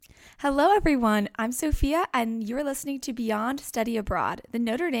Hello, everyone. I'm Sophia, and you're listening to Beyond Study Abroad, the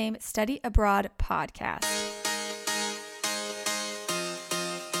Notre Dame Study Abroad podcast.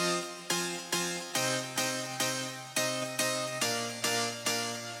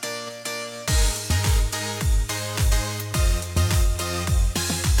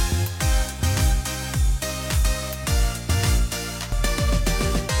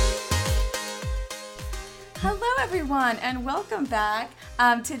 Hello, everyone, and welcome back.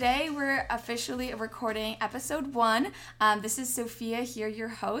 Today, we're officially recording episode 1. This is Sophia here, your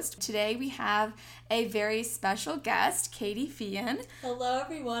host. Today, we have a very special guest, Katie Fian. Hello,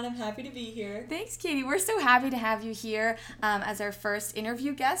 everyone. I'm happy to be here. Thanks, Katie. We're so happy to have you here as our first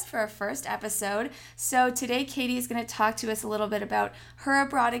interview guest for our first episode. So today, Katie is going to talk to us a little bit about her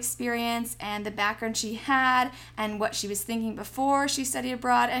abroad experience and the background she had and what she was thinking before she studied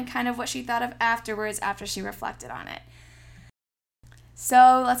abroad and kind of what she thought of afterwards after she reflected on it.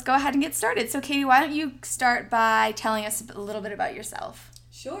 So let's go ahead and get started. So Katie, why don't you start by telling us a little bit about yourself?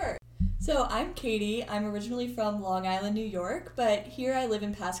 Sure. So I'm Katie. I'm originally from Long Island, New York, but here I live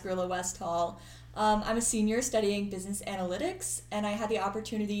in Pascagoula, West Hall. I'm a senior studying business analytics, and I had the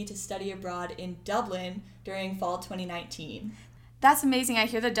opportunity to study abroad in Dublin during fall 2019. That's amazing. I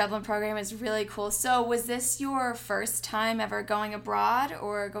hear the Dublin program is really cool. So was this your first time ever going abroad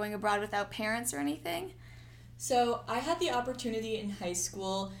or going abroad without parents or anything? So I had the opportunity in high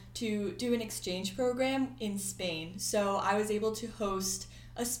school to do an exchange program in Spain. So I was able to host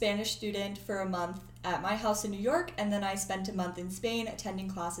a Spanish student for a month at my house in New York, and then I spent a month in Spain attending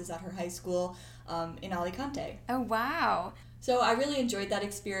classes at her high school in Alicante. Oh, wow. So I really enjoyed that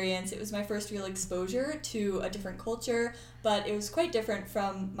experience. It was my first real exposure to a different culture, but it was quite different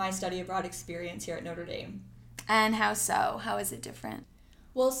from my study abroad experience here at Notre Dame. And how so? How is it different?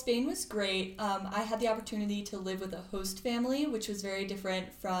 Well, Spain was great. I had the opportunity to live with a host family, which was very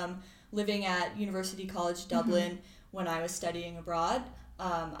different from living at University College Dublin when I was studying abroad.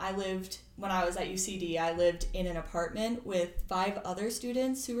 When I was at UCD, I lived in an apartment with 5 other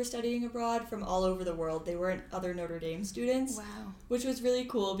students who were studying abroad from all over the world. They weren't other Notre Dame students. Wow. Which was really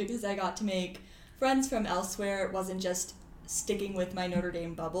cool because I got to make friends from elsewhere. It wasn't just sticking with my Notre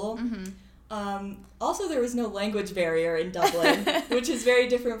Dame bubble. Also, there was no language barrier in Dublin, which is very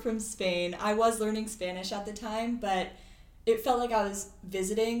different from Spain. I was learning Spanish at the time, but it felt like I was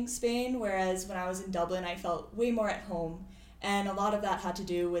visiting Spain, whereas when I was in Dublin, I felt way more at home. And a lot of that had to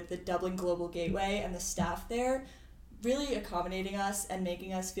do with the Dublin Global Gateway and the staff there really accommodating us and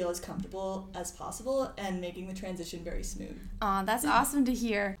making us feel as comfortable as possible and making the transition very smooth. Aw, that's awesome to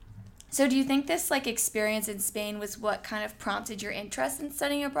hear. So do you think this experience in Spain was what kind of prompted your interest in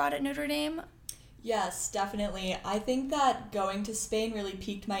studying abroad at Notre Dame? Yes, definitely. I think that going to Spain really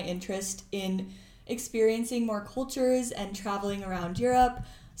piqued my interest in experiencing more cultures and traveling around Europe.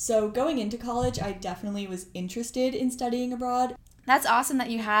 So going into college, I definitely was interested in studying abroad. That's awesome that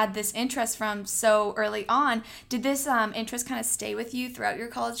you had this interest from so early on. Did this interest kind of stay with you throughout your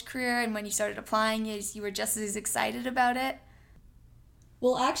college career, and when you started applying, you were just as excited about it?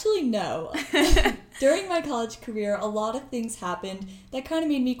 Well, actually, no. During my college career, a lot of things happened that kind of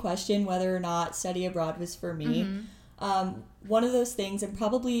made me question whether or not study abroad was for me. One of those things, and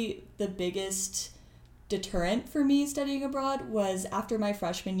probably the biggest deterrent for me studying abroad, was after my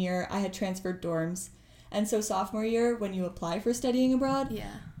freshman year, I had transferred dorms. And so sophomore year, when you apply for studying abroad,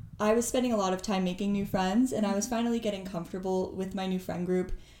 I was spending a lot of time making new friends, and I was finally getting comfortable with my new friend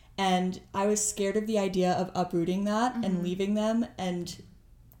group. And I was scared of the idea of uprooting that and leaving them and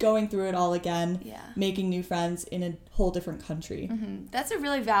going through it all again, making new friends in a whole different country. That's a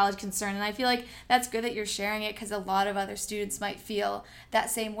really valid concern, and I feel like that's good that you're sharing it because a lot of other students might feel that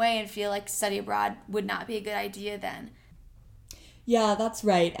same way and feel like study abroad would not be a good idea then. Yeah, that's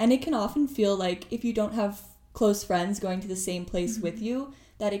right. And it can often feel like if you don't have close friends going to the same place with you,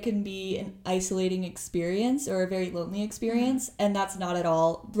 that it can be an isolating experience or a very lonely experience, and that's not at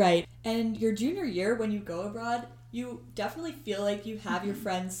all right. And your junior year, when you go abroad, you definitely feel like you have your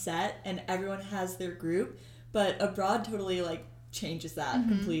friends set and everyone has their group, but abroad totally changes that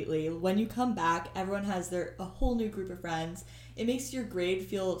completely. When you come back, everyone has a whole new group of friends. It makes your grade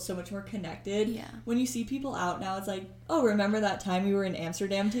feel so much more connected. Yeah. When you see people out now, it's like, oh, remember that time we were in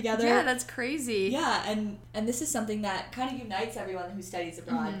Amsterdam together? Yeah, that's crazy. Yeah, and this is something that kind of unites everyone who studies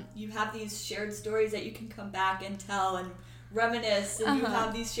abroad. You have these shared stories that you can come back and tell and reminisce, and you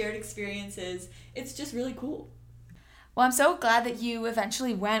have these shared experiences. It's just really cool. Well, I'm so glad that you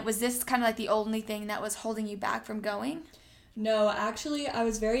eventually went. Was this kind of the only thing that was holding you back from going? No, actually, I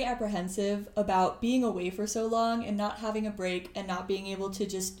was very apprehensive about being away for so long and not having a break and not being able to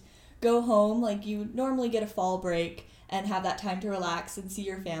just go home like you normally get a fall break and have that time to relax and see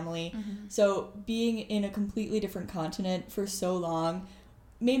your family. So being in a completely different continent for so long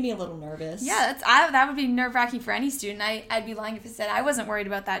made me a little nervous. Yeah, that would be nerve-wracking for any student. I'd be lying if I said I wasn't worried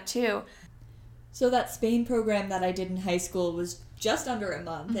about that too. So that Spain program that I did in high school was just under a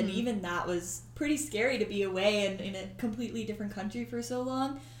month, and even that was pretty scary to be away and in a completely different country for so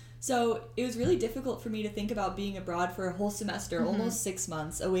long. So it was really difficult for me to think about being abroad for a whole semester, almost 6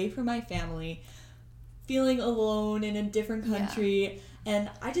 months, away from my family, feeling alone in a different country, and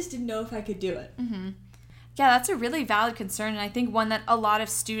I just didn't know if I could do it. Yeah, that's a really valid concern, and I think one that a lot of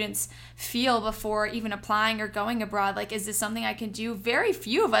students feel before even applying or going abroad. Like, is this something I can do? Very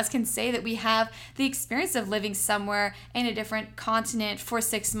few of us can say that we have the experience of living somewhere in a different continent for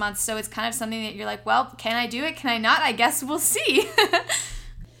 6 months, so it's kind of something that you're like, well, can I do it? Can I not? I guess we'll see.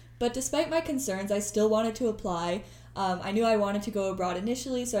 But despite my concerns, I still wanted to apply. I knew I wanted to go abroad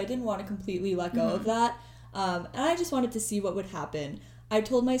initially, so I didn't want to completely let go of that, and I just wanted to see what would happen. I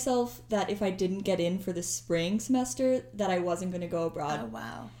told myself that if I didn't get in for the spring semester, that I wasn't going to go abroad. Oh,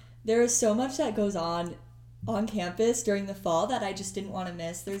 wow. There is so much that goes on campus during the fall that I just didn't want to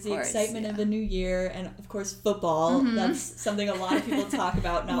miss. There's the excitement of the new year, and of course football. That's something a lot of people talk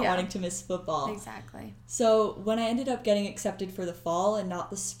about, not wanting to miss football. Exactly. So when I ended up getting accepted for the fall and not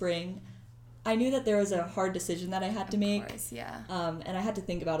the spring, I knew that there was a hard decision that I had to make. Of course, yeah. And I had to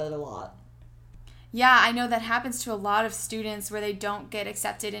think about it a lot. Yeah, I know that happens to a lot of students where they don't get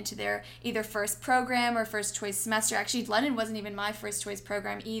accepted into their either first program or first choice semester. Actually, London wasn't even my first choice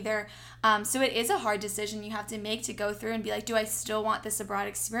program either. So it is a hard decision you have to make to go through and be like, do I still want this abroad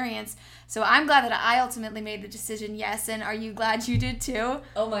experience? So I'm glad that I ultimately made the decision yes, and are you glad you did too?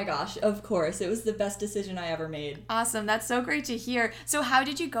 Oh my gosh, of course. It was the best decision I ever made. Awesome. That's so great to hear. So how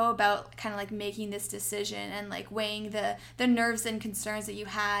did you go about kind of like making this decision and like weighing the nerves and concerns that you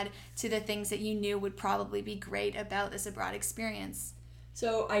had to the things that you knew would probably be great about this abroad experience?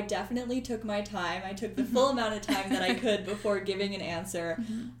 So I definitely took my time. I took the full amount of time that I could before giving an answer.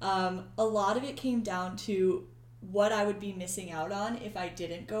 A lot of it came down to what I would be missing out on if I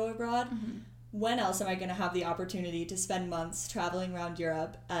didn't go abroad. When else am I going to have the opportunity to spend months traveling around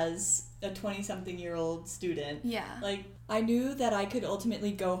Europe as a 20-something-year-old student? Yeah. Like, I knew that I could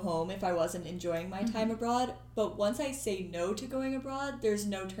ultimately go home if I wasn't enjoying my time abroad, but once I say no to going abroad, there's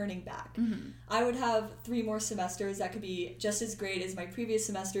no turning back. I would have 3 more semesters that could be just as great as my previous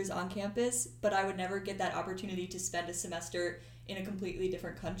semesters on campus, but I would never get that opportunity to spend a semester in a completely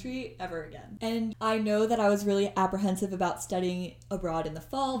different country ever again. And I know that I was really apprehensive about studying abroad in the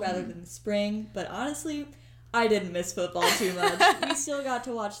fall rather than the spring, but honestly, I didn't miss football too much. We still got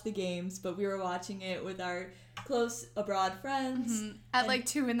to watch the games, but we were watching it with our close abroad friends. At like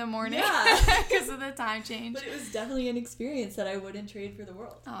 2 in the morning. Yeah. Because of the time change. But it was definitely an experience that I wouldn't trade for the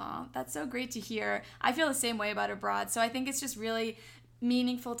world. Aw, that's so great to hear. I feel the same way about abroad. So I think it's just really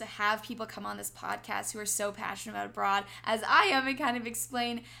meaningful to have people come on this podcast who are so passionate about abroad as I am and kind of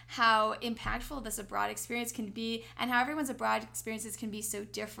explain how impactful this abroad experience can be and how everyone's abroad experiences can be so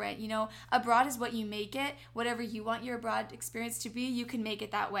different. You know, abroad is what you make it. Whatever you want your abroad experience to be, you can make it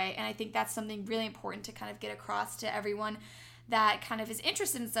that way. And I think that's something really important to kind of get across to everyone that kind of is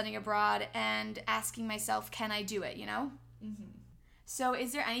interested in studying abroad and asking myself, can I do it, you know? So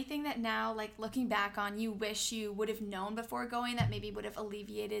is there anything that now, like looking back on, you wish you would have known before going that maybe would have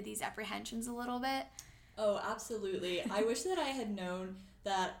alleviated these apprehensions a little bit? Oh, absolutely. I wish that I had known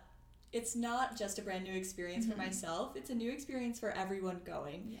that it's not just a brand new experience for myself. It's a new experience for everyone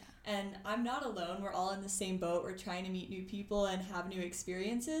going. Yeah. And I'm not alone. We're all in the same boat. We're trying to meet new people and have new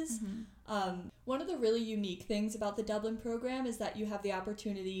experiences. One of the really unique things about the Dublin program is that you have the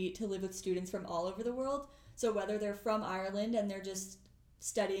opportunity to live with students from all over the world. So whether they're from Ireland and they're just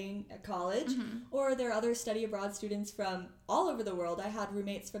studying at college, or there are other study abroad students from all over the world. I had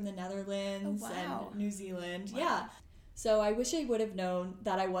roommates from the Netherlands and New Zealand. Wow. Yeah. So I wish I would have known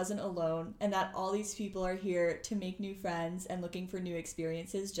that I wasn't alone and that all these people are here to make new friends and looking for new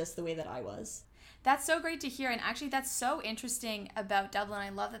experiences just the way that I was. That's so great to hear, and actually that's so interesting about Dublin. I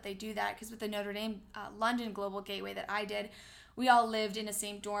love that they do that because with the Notre Dame London Global Gateway that I did, we all lived in the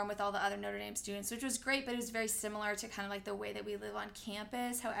same dorm with all the other Notre Dame students, which was great, but it was very similar to kind of like the way that we live on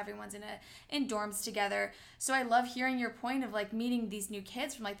campus, how everyone's in dorms together. So I love hearing your point of like meeting these new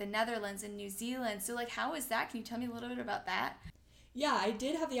kids from like the Netherlands and New Zealand. So like, how is that? Can you tell me a little bit about that? Yeah, I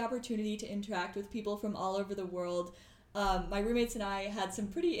did have the opportunity to interact with people from all over the world. My roommates and I had some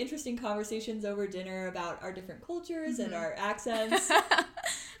pretty interesting conversations over dinner about our different cultures and our accents.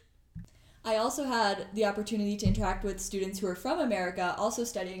 I also had the opportunity to interact with students who are from America, also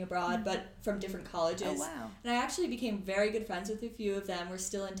studying abroad, but from different colleges. Oh, wow. And I actually became very good friends with a few of them. We're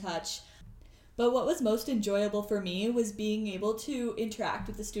still in touch. But what was most enjoyable for me was being able to interact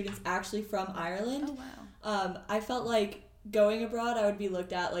with the students actually from Ireland. Oh, wow. I felt like going abroad, I would be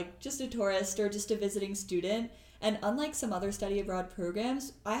looked at like just a tourist or just a visiting student. And unlike some other study abroad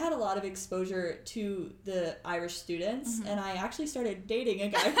programs, I had a lot of exposure to the Irish students, and I actually started dating a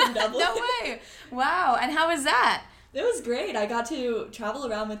guy from Dublin. No way! Wow, and how was that? It was great. I got to travel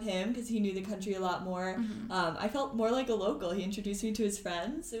around with him because he knew the country a lot more. I felt more like a local. He introduced me to his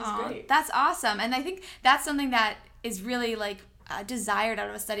friends. It was great. That's awesome. And I think that's something that is really like desired out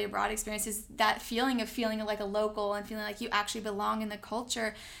of a study abroad experience, is that feeling like a local and feeling like you actually belong in the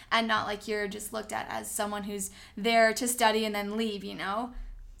culture and not like you're just looked at as someone who's there to study and then leave, you know?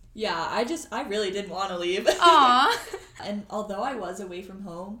 Yeah, I really didn't want to leave. Aww. And although I was away from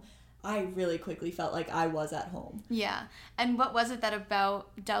home, I really quickly felt like I was at home. Yeah. And what was it that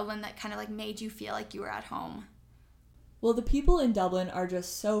about Dublin that kind of like made you feel like you were at home? Well, the people in Dublin are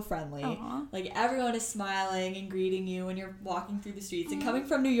just so friendly. Aww. Like, everyone is smiling and greeting you when you're walking through the streets. And coming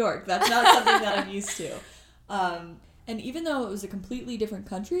from New York, that's not something that I'm used to. And even though it was a completely different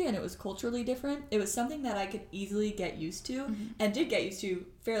country and it was culturally different, it was something that I could easily get used to and did get used to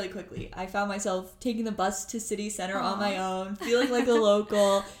fairly quickly. I found myself taking the bus to city center on my own, feeling like a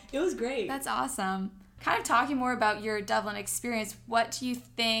local. It was great. That's awesome. Kind of talking more about your Dublin experience, what do you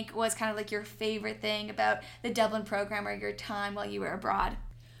think was kind of like your favorite thing about the Dublin program or your time while you were abroad?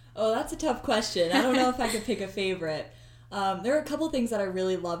 Oh, that's a tough question. I don't know if I could pick a favorite. There are a couple things that I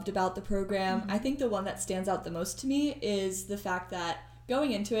really loved about the program. I think the one that stands out the most to me is the fact that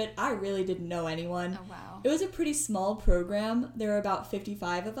going into it, I really didn't know anyone. Oh, wow. It was a pretty small program. There were about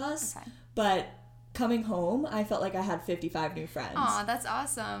 55 of us. Okay. But coming home, I felt like I had 55 new friends. Aw, that's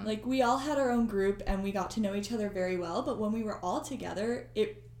awesome. Like, we all had our own group and we got to know each other very well, but when we were all together,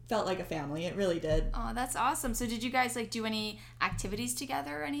 it felt like a family. It really did. Oh, that's awesome. So did you guys like do any activities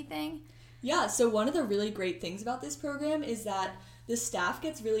together or anything? Yeah, so one of the really great things about this program is that the staff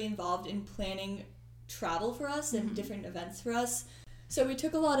gets really involved in planning travel for us and different events for us. So we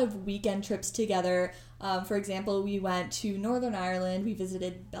took a lot of weekend trips together. For example, we went to Northern Ireland, we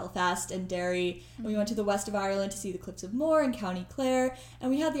visited Belfast and Derry, and we went to the west of Ireland to see the Cliffs of Moher and County Clare, and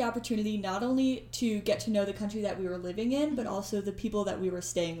we had the opportunity not only to get to know the country that we were living in, but also the people that we were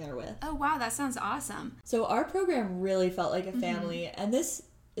staying there with. Oh, wow, that sounds awesome. So our program really felt like a family, and this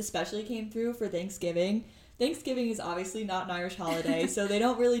especially came through for Thanksgiving. Thanksgiving is obviously not an Irish holiday, so they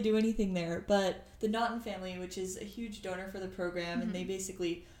don't really do anything there, but the Naughton family, which is a huge donor for the program, and they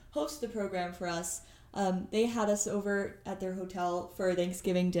basically host the program for us, they had us over at their hotel for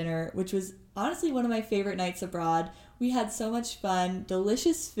Thanksgiving dinner, which was honestly one of my favorite nights abroad. We had so much fun,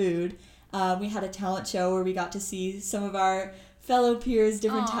 delicious food. We had a talent show where we got to see some of our fellow peers,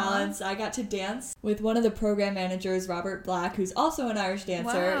 different talents. I got to dance with one of the program managers, Robert Black, who's also an Irish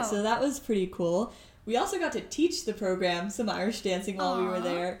dancer, Wow. so that was pretty cool. We also got to teach the program some Irish dancing while we were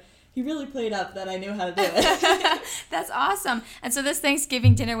there. He really played up that I knew how to do it. That's awesome. And so this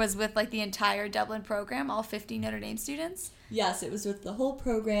Thanksgiving dinner was with like the entire Dublin program, all 50 Notre Dame students? Yes, it was with the whole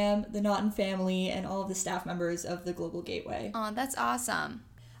program, the Naughton family, and all of the staff members of the Global Gateway. Oh, that's awesome.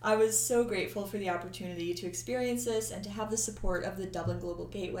 I was so grateful for the opportunity to experience this and to have the support of the Dublin Global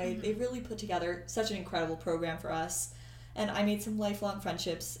Gateway. They really put together such an incredible program for us. And I made some lifelong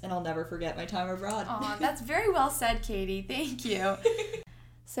friendships, and I'll never forget my time abroad. Oh, that's very well said, Katie. Thank you.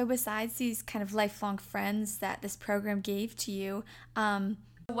 So besides these kind of lifelong friends that this program gave to you,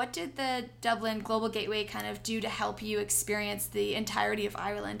 what did the Dublin Global Gateway kind of do to help you experience the entirety of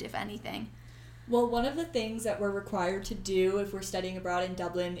Ireland, if anything? Well, one of the things that we're required to do if we're studying abroad in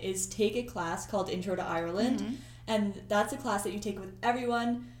Dublin is take a class called Intro to Ireland. And that's a class that you take with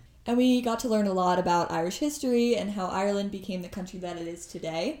everyone. And we got to learn a lot about Irish history and how Ireland became the country that it is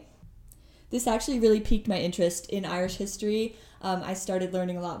today. This actually really piqued my interest in Irish history. I started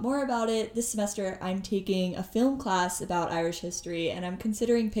learning a lot more about it. This semester, I'm taking a film class about Irish history, and I'm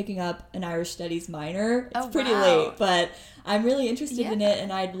considering picking up an Irish Studies minor. It's pretty late, but I'm really interested in it,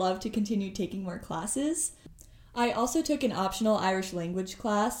 and I'd love to continue taking more classes. I also took an optional Irish language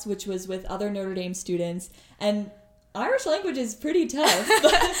class, which was with other Notre Dame students, and Irish language is pretty tough.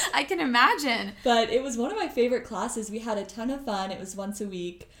 I can imagine. But it was one of my favorite classes. We had a ton of fun. It was once a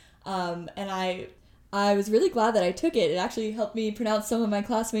week, and I was really glad that I took it. It actually helped me pronounce some of my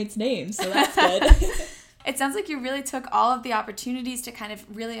classmates' names, so that's good. It sounds like you really took all of the opportunities to kind of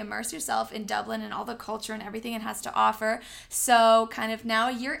really immerse yourself in Dublin and all the culture and everything it has to offer. So kind of now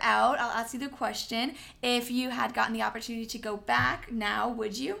you're out, I'll ask you the question. If you had gotten the opportunity to go back now,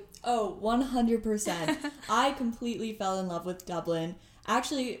 would you? Oh, 100%. I completely fell in love with Dublin.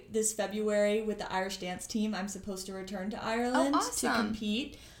 Actually, this February with the Irish dance team, I'm supposed to return to Ireland to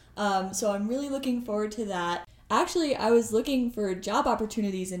compete. So I'm really looking forward to that. Actually, I was looking for job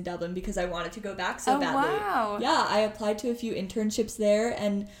opportunities in Dublin because I wanted to go back so badly. Wow. Yeah, I applied to a few internships there,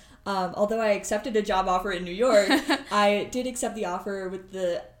 and although I accepted a job offer in New York, I did accept the offer with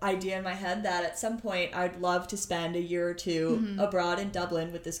the idea in my head that at some point I'd love to spend a year or two abroad in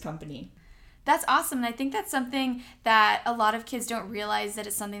Dublin with this company. That's awesome. And I think that's something that a lot of kids don't realize, that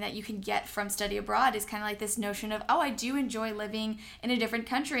it's something that you can get from study abroad, is kind of like this notion of, oh, I do enjoy living in a different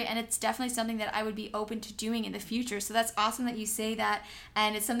country, and it's definitely something that I would be open to doing in the future. So that's awesome that you say that,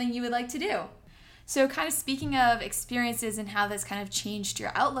 and it's something you would like to do. So kind of speaking of experiences and how this kind of changed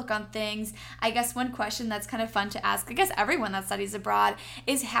your outlook on things, I guess one question that's kind of fun to ask, I guess everyone that studies abroad,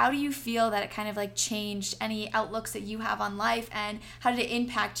 is how do you feel that it kind of like changed any outlooks that you have on life, and how did it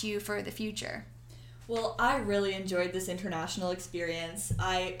impact you for the future? Well, I really enjoyed this international experience.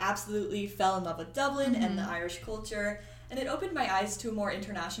 I absolutely fell in love with Dublin and the Irish culture, and it opened my eyes to a more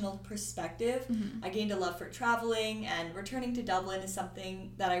international perspective. I gained a love for traveling, and returning to Dublin is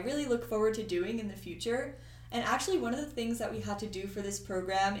something that I really look forward to doing in the future. And actually, one of the things that we had to do for this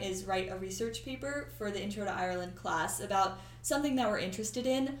program is write a research paper for the Intro to Ireland class about something that we're interested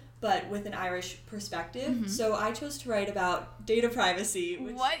in, but with an Irish perspective. So I chose to write about data privacy.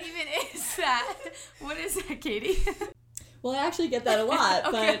 What even is that? What is that, Katie? Well, I actually get that a lot,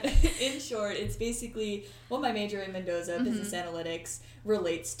 Okay. but in short, it's basically, well, my major in Mendoza, business analytics,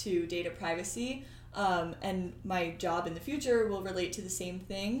 relates to data privacy, and my job in the future will relate to the same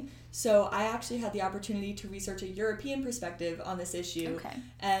thing. So I actually had the opportunity to research a European perspective on this issue,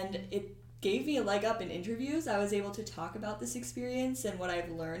 and it gave me a leg up in interviews. I was able to talk about this experience and what I've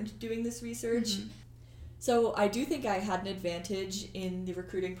learned doing this research. So I do think I had an advantage in the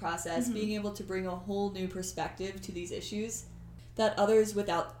recruiting process, being able to bring a whole new perspective to these issues that others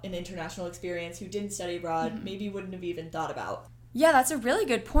without an international experience who didn't study abroad maybe wouldn't have even thought about. Yeah, that's a really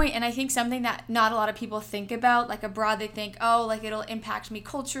good point. And I think something that not a lot of people think about, like abroad, they think, oh, like it'll impact me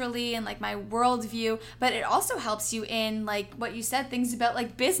culturally and like my worldview. But it also helps you in, like what you said, things about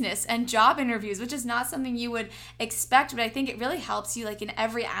like business and job interviews, which is not something you would expect. But I think it really helps you like in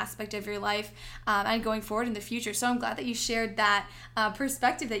every aspect of your life and going forward in the future. So I'm glad that you shared that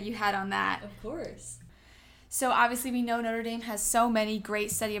perspective that you had on that. Of course. So obviously we know Notre Dame has so many great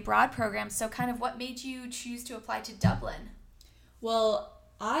study abroad programs. So kind of what made you choose to apply to Dublin? Well,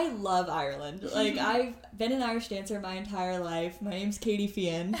 I love Ireland. Like, I've been an Irish dancer my entire life. My name's Katie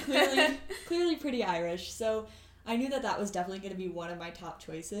Fian. Clearly pretty Irish. So I knew that was definitely going to be one of my top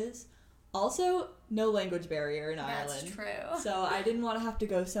choices. Also, no language barrier in Ireland. That's true. So I didn't want to have to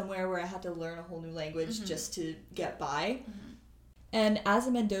go somewhere where I had to learn a whole new language just to get by. And as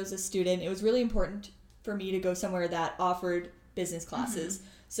a Mendoza student, it was really important for me to go somewhere that offered business classes.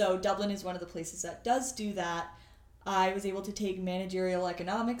 So Dublin is one of the places that does do that. I was able to take managerial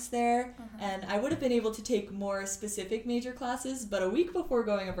economics there, and I would have been able to take more specific major classes, but a week before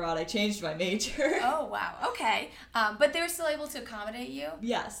going abroad, I changed my major. Oh, wow. Okay. But they were still able to accommodate you?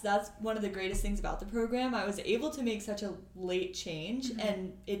 Yes, that's one of the greatest things about the program. I was able to make such a late change,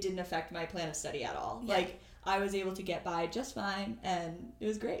 and it didn't affect my plan of study at all. Yeah. Like, I was able to get by just fine, and it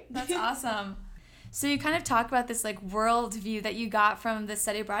was great. That's awesome. So you kind of talk about this like world view that you got from the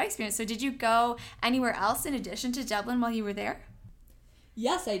study abroad experience. So did you go anywhere else in addition to Dublin while you were there?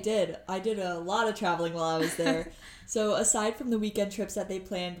 Yes, I did. I did a lot of traveling while I was there. So aside from the weekend trips that they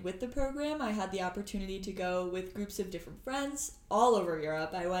planned with the program, I had the opportunity to go with groups of different friends all over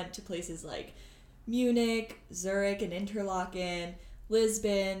Europe. I went to places like Munich, Zurich and Interlaken,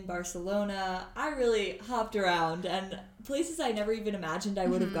 Lisbon, Barcelona. I really hopped around, and places I never even imagined I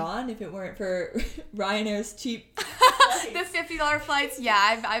would have gone if it weren't for Ryanair's cheap flights. The $50 flights,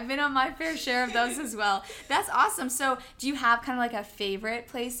 yeah, I've been on my fair share of those as well. That's awesome. So do you have kind of like a favorite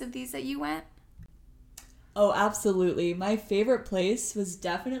place of these that you went? Oh, absolutely. My favorite place was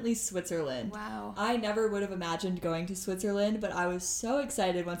definitely Switzerland. Wow. I never would have imagined going to Switzerland, but I was so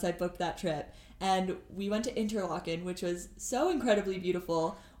excited once I booked that trip. And we went to Interlaken, which was so incredibly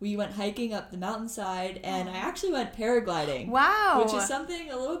beautiful. We went hiking up the mountainside, and I actually went paragliding. Wow. Which is something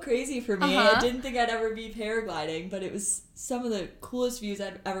a little crazy for me. I didn't think I'd ever be paragliding, but it was some of the coolest views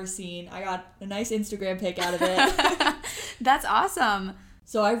I've ever seen. I got a nice Instagram pic out of it. That's awesome.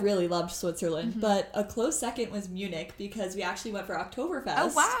 So I really loved Switzerland, but a close second was Munich because we actually went for Oktoberfest.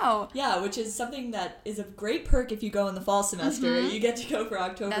 Oh, wow. Yeah, which is something that is a great perk if you go in the fall semester. You get to go for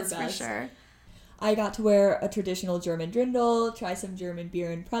Oktoberfest. That's for sure. I got to wear a traditional German dirndl, try some German beer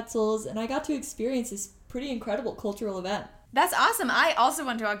and pretzels, and I got to experience this pretty incredible cultural event. That's awesome. I also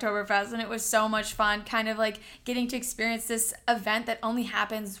went to Oktoberfest and it was so much fun, kind of like getting to experience this event that only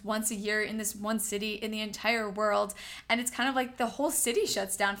happens once a year in this one city in the entire world. And it's kind of like the whole city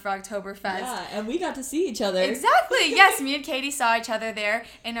shuts down for Oktoberfest. Yeah, and we got to see each other. Exactly. Yes, me and Katie saw each other there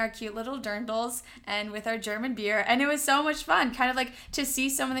in our cute little dirndls and with our German beer. And it was so much fun, kind of like to see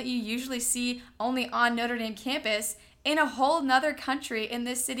someone that you usually see only on Notre Dame campus in a whole nother country in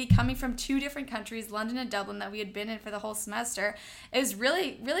this city, coming from 2 different countries, London and Dublin, that we had been in for the whole semester. It was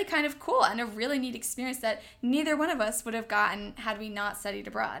really, really kind of cool and a really neat experience that neither one of us would have gotten had we not studied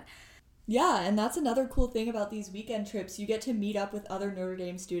abroad. Yeah, and that's another cool thing about these weekend trips. You get to meet up with other Notre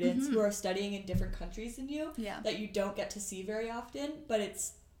Dame students who are studying in different countries than you that you don't get to see very often, but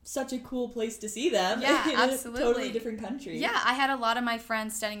it's such a cool place to see them in a totally different country. Yeah, I had a lot of my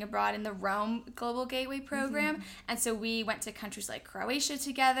friends studying abroad in the Rome Global Gateway program, and so we went to countries like Croatia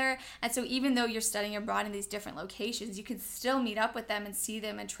together, and so even though you're studying abroad in these different locations, you can still meet up with them and see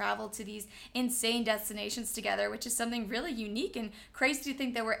them and travel to these insane destinations together, which is something really unique and crazy to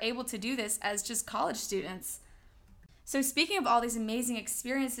think that we're able to do this as just college students. So speaking of all these amazing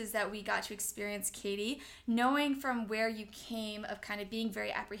experiences that we got to experience, Katie, knowing from where you came of kind of being very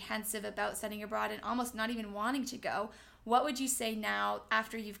apprehensive about studying abroad and almost not even wanting to go, what would you say now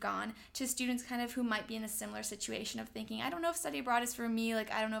after you've gone to students kind of who might be in a similar situation of thinking, I don't know if study abroad is for me,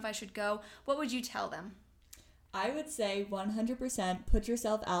 like I don't know if I should go. What would you tell them? I would say 100% put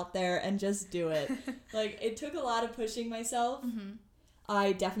yourself out there and just do it. Like, it took a lot of pushing myself.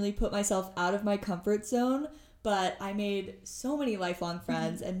 I definitely put myself out of my comfort zone, but I made so many lifelong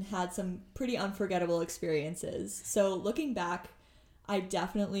friends and had some pretty unforgettable experiences. So looking back, I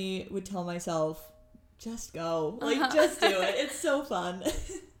definitely would tell myself, just go. Like, just do it. It's so fun.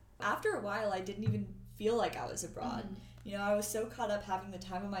 After a while, I didn't even feel like I was abroad. You know, I was so caught up having the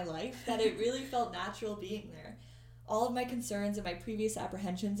time of my life that it really felt natural being there. All of my concerns and my previous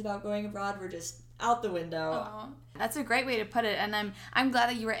apprehensions about going abroad were just out the window. Aww. That's a great way to put it, and I'm glad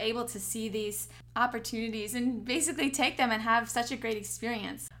that you were able to see these opportunities and basically take them and have such a great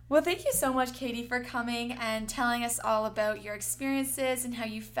experience. Well, thank you so much, Katie, for coming and telling us all about your experiences and how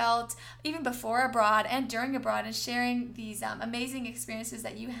you felt even before abroad and during abroad and sharing these amazing experiences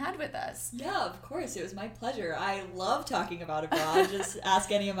that you had with us. Yeah, of course. It was my pleasure. I love talking about abroad. Just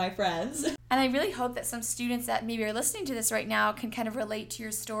ask any of my friends. And I really hope that some students that maybe are listening to this right now can kind of relate to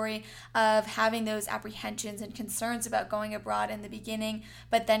your story of having those apprehensions and concerns about going abroad in the beginning,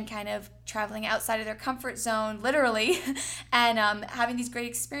 but then kind of traveling outside of their comfort zone, literally, and having these great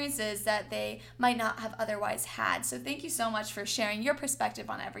experiences that they might not have otherwise had. So thank you so much for sharing your perspective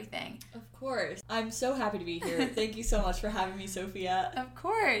on everything. Of course. I'm so happy to be here. Thank you so much for having me, Sophia. Of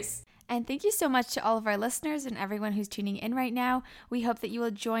course. And thank you so much to all of our listeners and everyone who's tuning in right now. We hope that you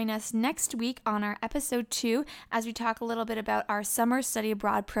will join us next week on our episode 2 as we talk a little bit about our summer study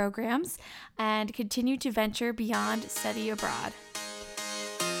abroad programs and continue to venture beyond study abroad.